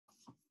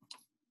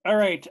All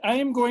right, I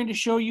am going to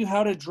show you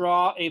how to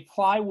draw a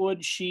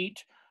plywood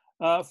sheet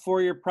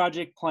for your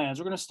project plans.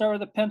 We're going to start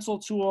with a pencil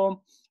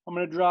tool. I'm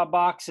going to draw a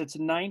box that's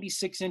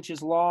 96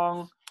 inches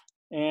long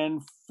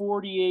and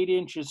 48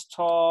 inches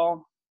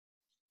tall.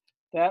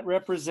 That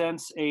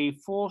represents a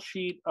full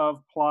sheet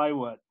of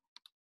plywood.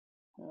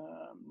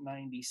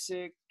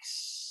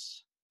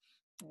 96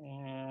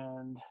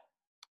 and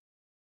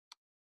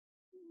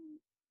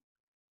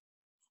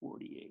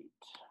 48.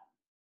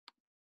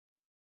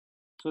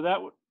 So that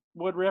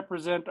would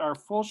represent our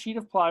full sheet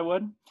of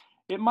plywood.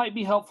 It might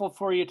be helpful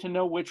for you to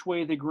know which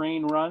way the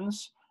grain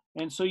runs.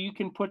 And so you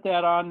can put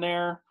that on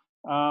there.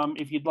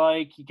 If you'd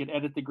like, you could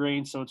edit the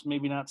grain so it's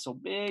maybe not so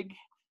big.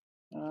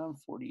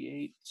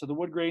 48. So the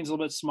wood grain's a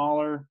little bit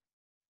smaller.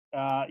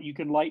 You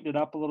can lighten it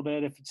up a little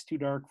bit if it's too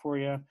dark for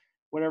you,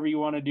 whatever you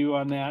want to do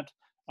on that.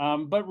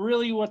 But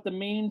really what the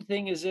main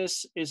thing is,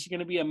 this is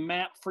going to be a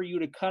map for you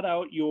to cut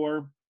out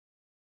your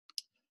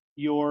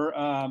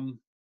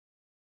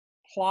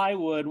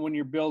plywood when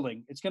you're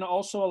building. It's going to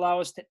also allow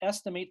us to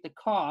estimate the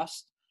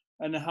cost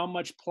and how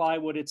much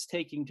plywood it's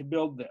taking to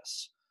build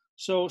this.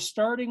 So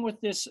starting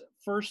with this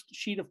first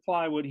sheet of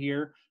plywood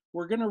here,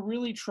 we're going to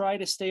really try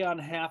to stay on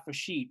half a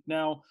sheet.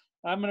 Now,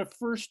 I'm going to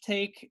first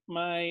take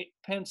my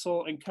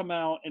pencil and come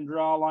out and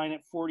draw a line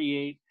at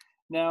 48.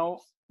 Now,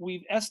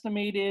 we've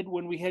estimated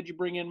when we had you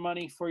bring in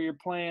money for your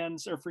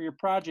plans or for your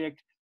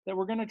project that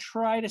we're going to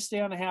try to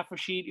stay on a half a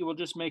sheet. It will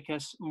just make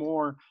us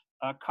more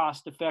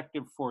cost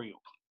effective for you.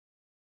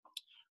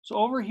 So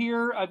over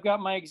here, I've got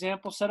my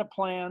example set of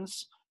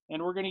plans,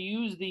 and we're going to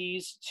use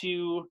these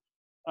to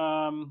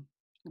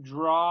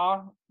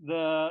draw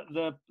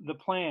the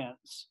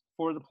plans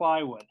for the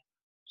plywood.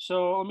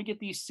 So let me get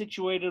these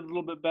situated a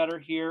little bit better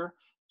here.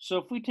 So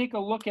if we take a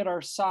look at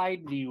our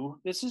side view,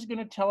 this is going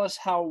to tell us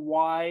how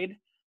wide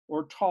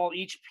or tall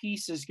each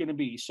piece is going to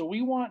be. So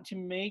we want to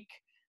make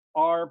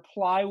our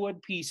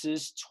plywood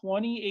pieces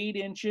 28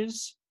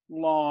 inches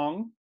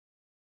long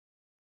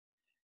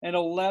and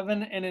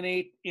 11 and an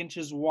eighth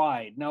inches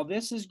wide. Now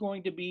this is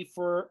going to be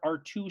for our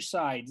two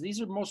sides.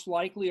 These are most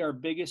likely our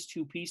biggest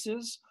two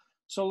pieces.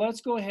 So let's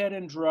go ahead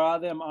and draw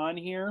them on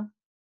here.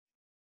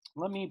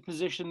 Let me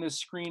position this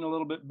screen a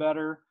little bit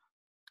better,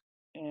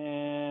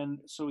 and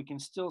so we can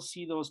still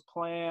see those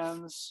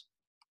plans,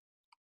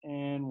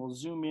 and we'll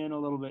zoom in a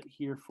little bit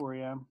here for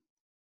you.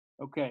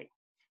 Okay,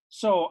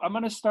 so I'm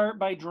going to start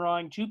by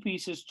drawing two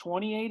pieces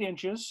 28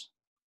 inches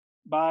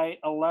by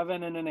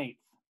 11 and an eighth.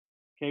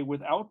 Okay,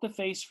 without the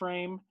face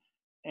frame,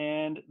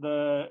 and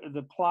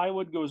the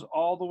plywood goes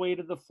all the way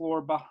to the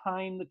floor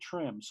behind the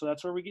trim. So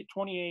that's where we get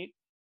 28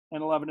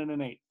 and 11 and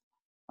an eighth.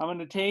 I'm going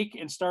to take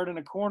and start in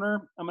a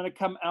corner. I'm going to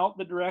come out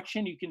the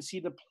direction. You can see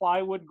the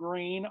plywood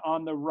grain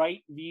on the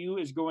right view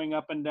is going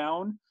up and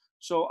down.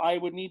 So I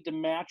would need to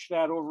match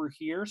that over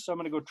here. So I'm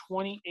going to go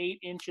 28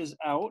 inches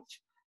out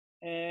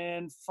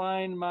and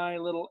find my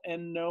little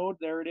end node.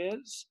 There it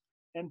is.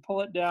 And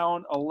pull it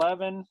down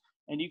 11.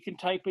 And you can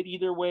type it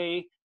either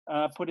way.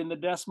 Put in the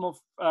decimal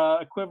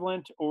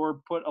equivalent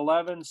or put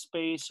 11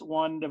 space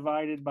 1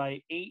 divided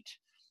by 8.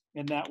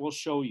 And that will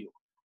show you.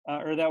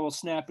 Or that will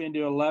snap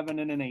into 11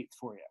 and an eighth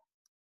for you.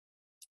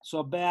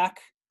 So back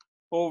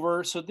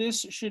over, so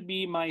this should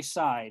be my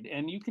side,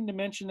 and you can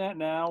dimension that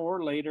now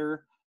or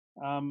later,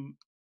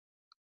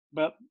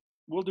 but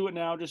we'll do it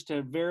now just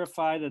to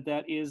verify that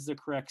that is the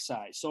correct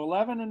size. So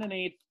 11 and an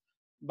eighth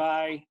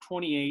by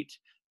 28.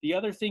 The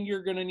other thing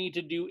you're going to need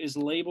to do is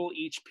label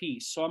each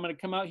piece. So I'm going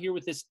to come out here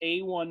with this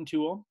A1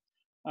 tool.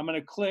 I'm going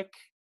to click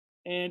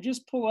and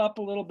just pull up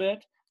a little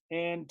bit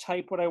and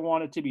type what I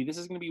want it to be. This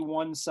is going to be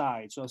one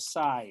side, so a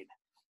side,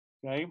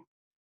 okay?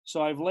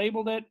 So I've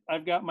labeled it.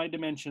 I've got my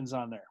dimensions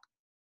on there.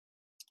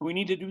 We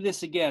need to do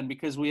this again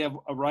because we have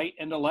a right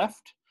and a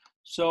left.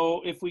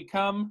 So if we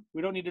come,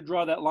 we don't need to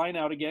draw that line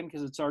out again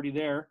because it's already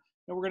there.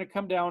 And we're going to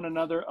come down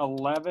another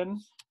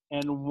 11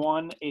 and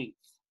 1/8.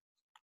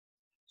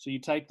 So you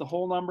type the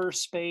whole number,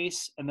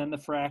 space, and then the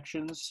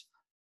fractions,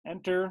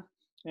 enter,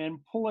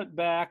 and pull it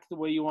back the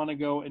way you want to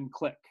go and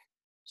click.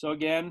 So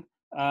again,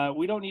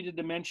 we don't need to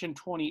dimension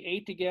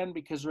 28 again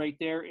because right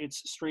there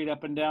it's straight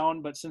up and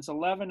down, but since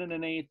 11 and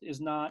an eighth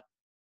is not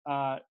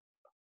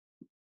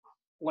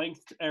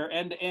length or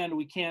end to end,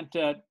 we can't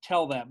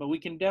tell that, but we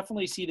can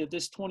definitely see that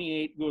this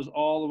 28 goes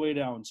all the way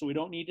down. So we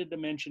don't need to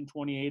dimension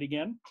 28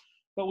 again,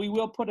 but we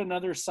will put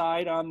another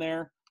side on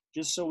there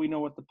just so we know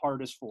what the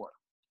part is for.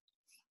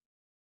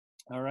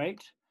 All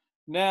right.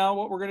 Now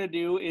what we're going to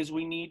do is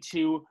we need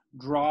to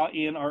draw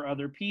in our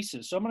other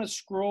pieces. So I'm going to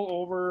scroll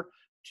over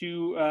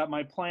to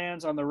my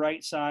plans on the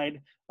right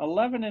side.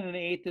 11 and an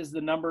eighth is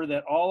the number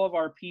that all of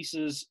our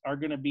pieces are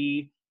going to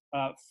be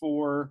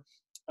for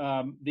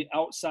the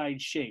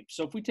outside shape.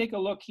 So if we take a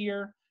look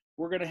here,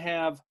 we're going to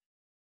have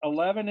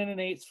 11 and an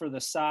eighth for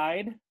the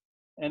side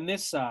and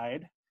this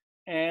side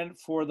and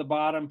for the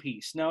bottom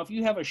piece. Now if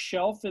you have a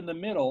shelf in the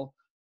middle,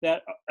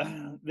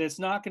 that's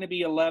not going to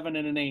be 11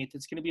 and an eighth.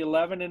 It's going to be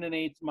 11 and an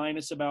eighth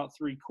minus about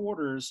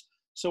 3/4.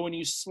 So when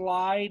you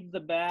slide the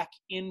back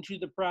into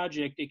the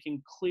project, it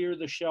can clear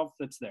the shelf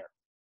that's there.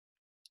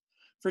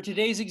 For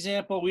today's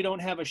example, we don't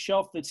have a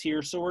shelf that's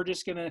here, so we're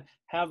just gonna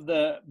have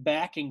the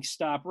backing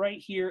stop right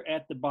here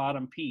at the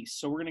bottom piece.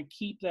 So we're gonna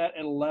keep that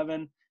at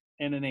 11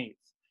 1/8.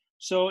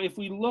 So if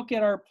we look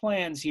at our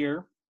plans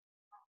here,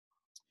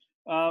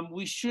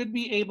 we should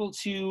be able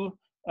to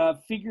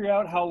figure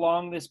out how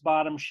long this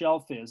bottom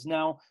shelf is.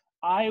 Now,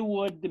 I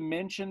would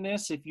dimension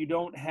this if you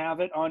don't have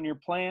it on your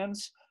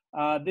plans.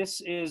 This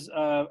is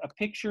a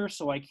picture,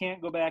 so I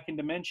can't go back and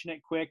dimension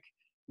it quick.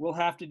 We'll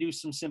have to do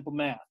some simple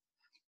math.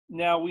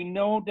 Now, we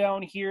know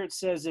down here it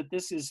says that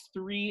this is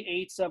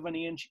 3/8 of an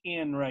inch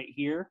in right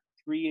here,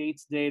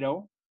 3/8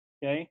 dado,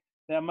 okay?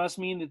 That must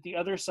mean that the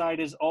other side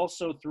is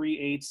also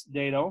 3/8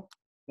 dado.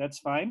 That's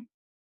fine.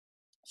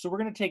 So we're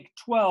going to take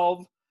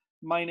 12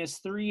 minus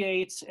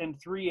 3/8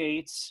 and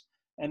 3/8,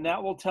 and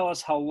that will tell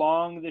us how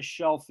long the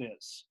shelf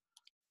is.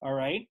 All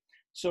right.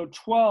 So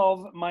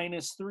 12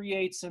 minus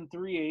 3/8 and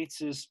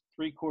 3/8 is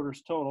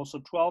 3/4 total. So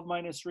 12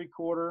 minus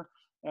 3/4,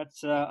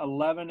 that's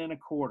 11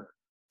 1/4.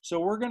 So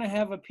we're going to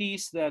have a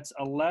piece that's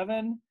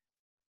 11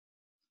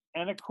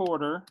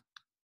 1/4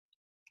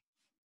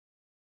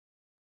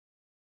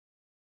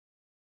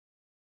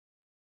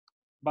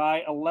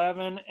 by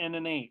 11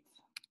 1/8.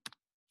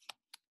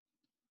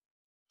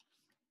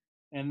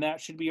 And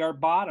that should be our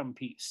bottom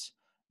piece.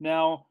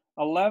 Now,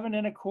 11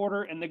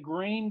 1/4, and the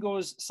grain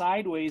goes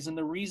sideways, and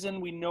the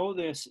reason we know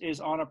this is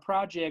on a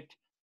project,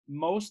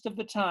 most of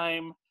the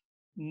time,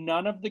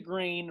 none of the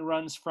grain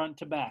runs front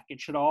to back. It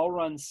should all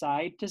run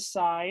side to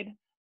side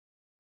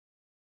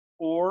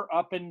or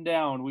up and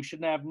down. We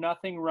should have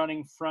nothing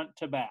running front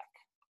to back.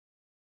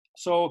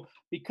 So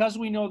because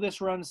we know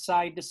this runs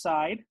side to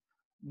side,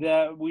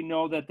 we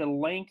know that the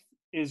length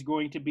is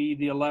going to be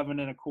the 11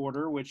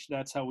 1/4, which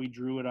that's how we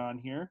drew it on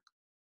here.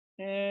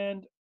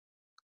 And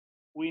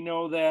we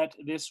know that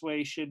this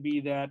way should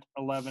be that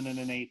 11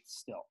 1/8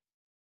 still.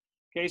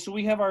 Okay, so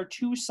we have our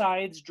two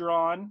sides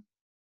drawn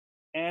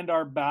and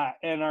our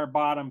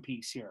bottom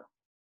piece here.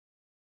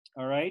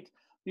 All right.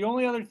 The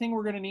only other thing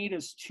we're going to need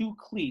is two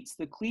cleats.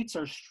 The cleats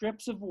are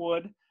strips of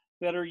wood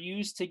that are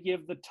used to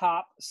give the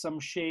top some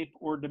shape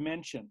or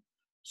dimension.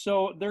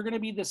 So they're going to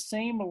be the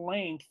same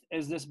length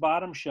as this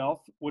bottom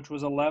shelf, which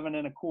was 11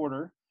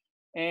 1/4.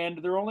 And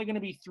they're only going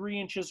to be 3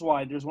 inches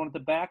wide. There's one at the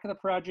back of the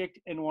project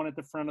and one at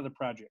the front of the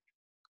project.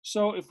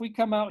 So if we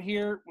come out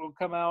here, we'll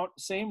come out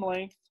same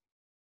length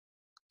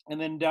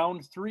and then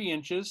down 3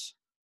 inches.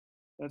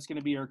 That's going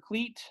to be our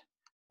cleat.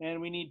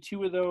 And we need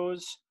 2 of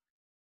those.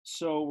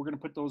 So we're going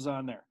to put those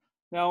on there.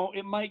 Now,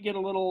 it might get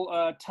a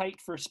little tight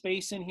for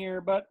space in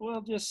here, but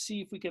we'll just see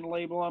if we can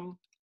label them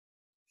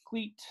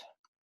cleat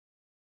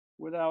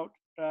without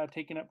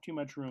taking up too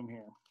much room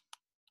here.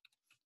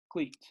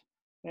 Cleat.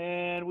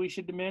 And we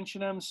should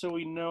dimension them so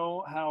we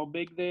know how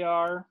big they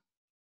are.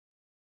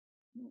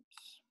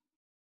 Oops.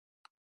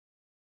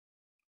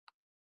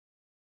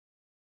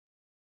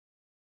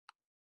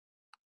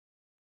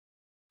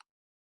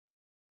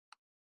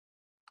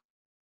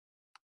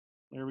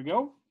 There we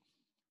go.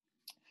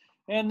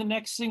 And the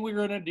next thing we're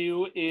going to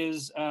do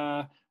is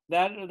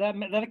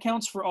that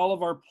accounts for all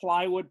of our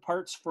plywood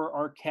parts for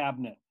our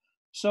cabinet.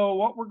 So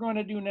what we're going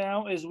to do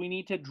now is we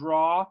need to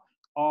draw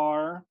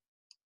our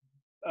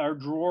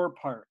drawer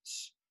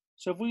parts.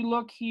 So if we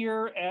look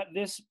here at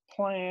this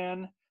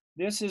plan,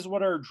 this is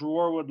what our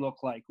drawer would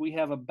look like. We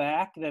have a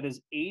back that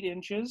is 8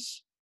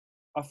 inches,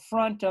 a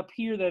front up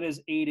here that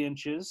is 8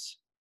 inches,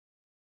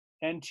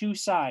 and 2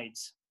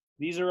 sides.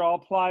 These are all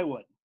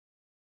plywood.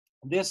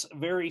 This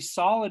very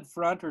solid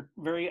front or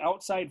very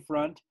outside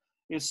front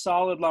is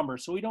solid lumber.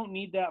 So we don't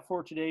need that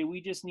for today.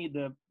 We just need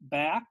the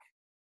back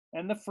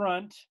and the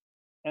front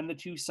and the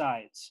 2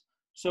 sides.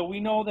 So we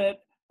know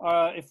that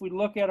if we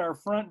look at our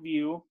front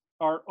view,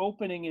 our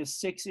opening is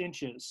 6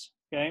 inches,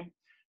 okay?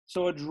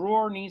 So a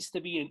drawer needs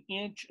to be 1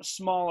 inch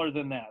smaller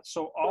than that.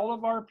 So all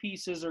of our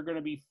pieces are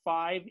gonna be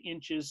 5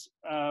 inches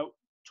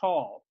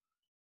tall.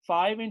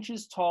 5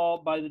 inches tall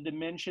by the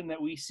dimension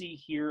that we see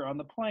here on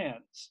the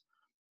plans.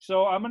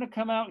 So I'm gonna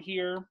come out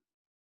here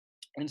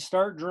and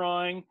start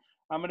drawing.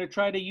 I'm gonna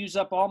try to use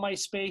up all my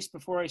space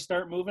before I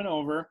start moving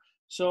over.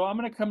 So I'm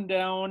gonna come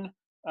down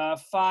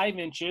 5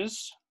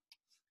 inches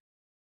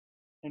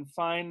and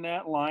find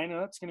that line.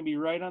 That's going to be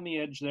right on the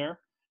edge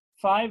there.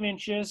 5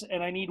 inches,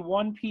 and I need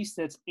one piece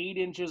that's 8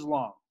 inches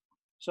long.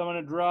 So I'm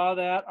going to draw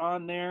that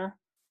on there.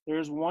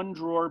 There's one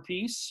drawer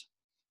piece.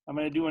 I'm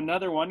going to do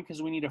another one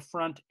because we need a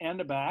front and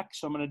a back.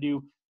 So I'm going to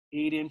do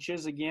 8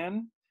 inches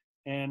again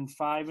and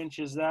 5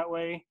 inches that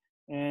way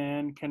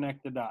and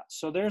connect the dots.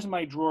 So there's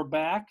my drawer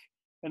back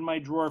and my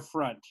drawer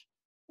front.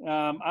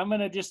 I'm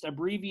going to just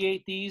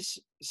abbreviate these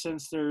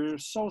since they're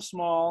so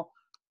small.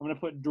 I'm going to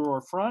put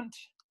drawer front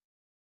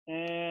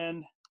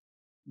and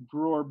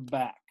drawer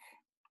back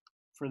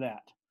for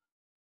that.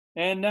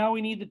 And now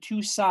we need the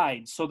 2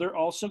 sides. So they're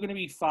also going to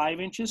be 5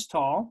 inches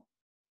tall.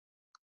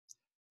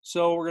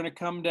 So we're going to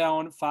come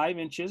down 5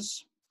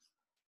 inches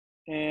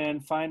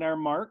and find our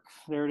mark.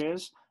 There it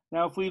is.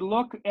 Now if we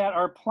look at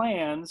our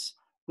plans,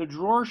 the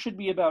drawer should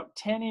be about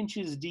 10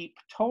 inches deep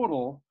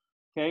total,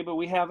 okay? But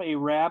we have a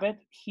rabbet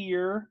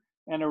here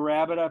and a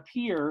rabbet up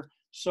here.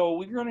 So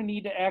we're going to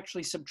need to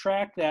actually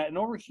subtract that. And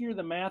over here,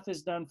 the math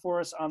is done for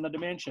us on the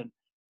dimension.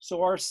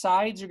 So our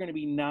sides are going to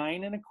be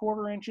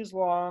 9¼ inches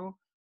long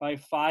by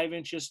 5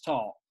 inches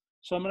tall.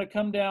 So I'm going to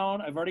come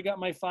down. I've already got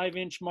my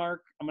 5-inch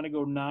mark. I'm going to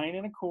go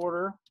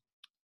 9¼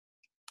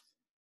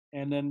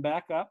 and then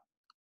back up.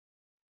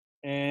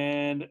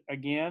 And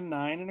again,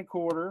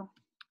 9¼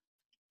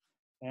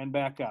 and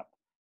back up.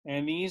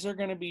 And these are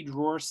going to be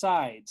drawer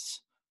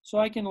sides. So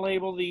I can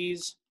label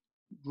these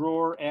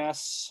drawer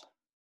S,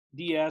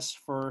 DS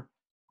for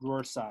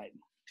drawer side.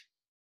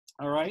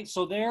 All right,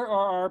 so there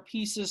are our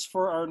pieces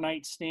for our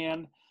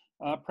nightstand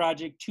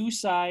project. 2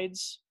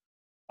 sides,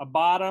 a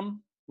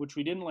bottom, which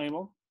we didn't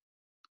label,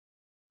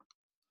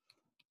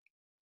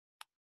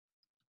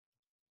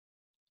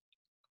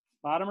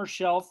 bottom or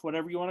shelf,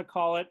 whatever you want to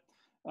call it.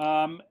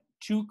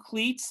 2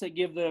 cleats that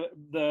give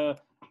the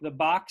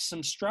box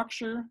some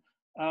structure,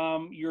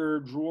 your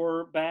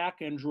drawer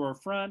back and drawer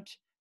front,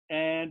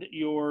 and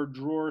your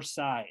drawer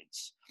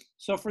sides.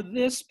 So for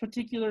this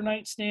particular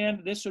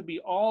nightstand, this would be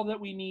all that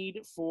we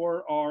need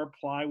for our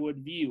plywood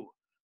view.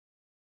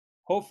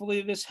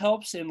 Hopefully this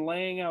helps in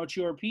laying out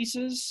your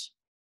pieces.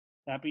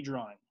 Happy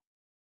drawing.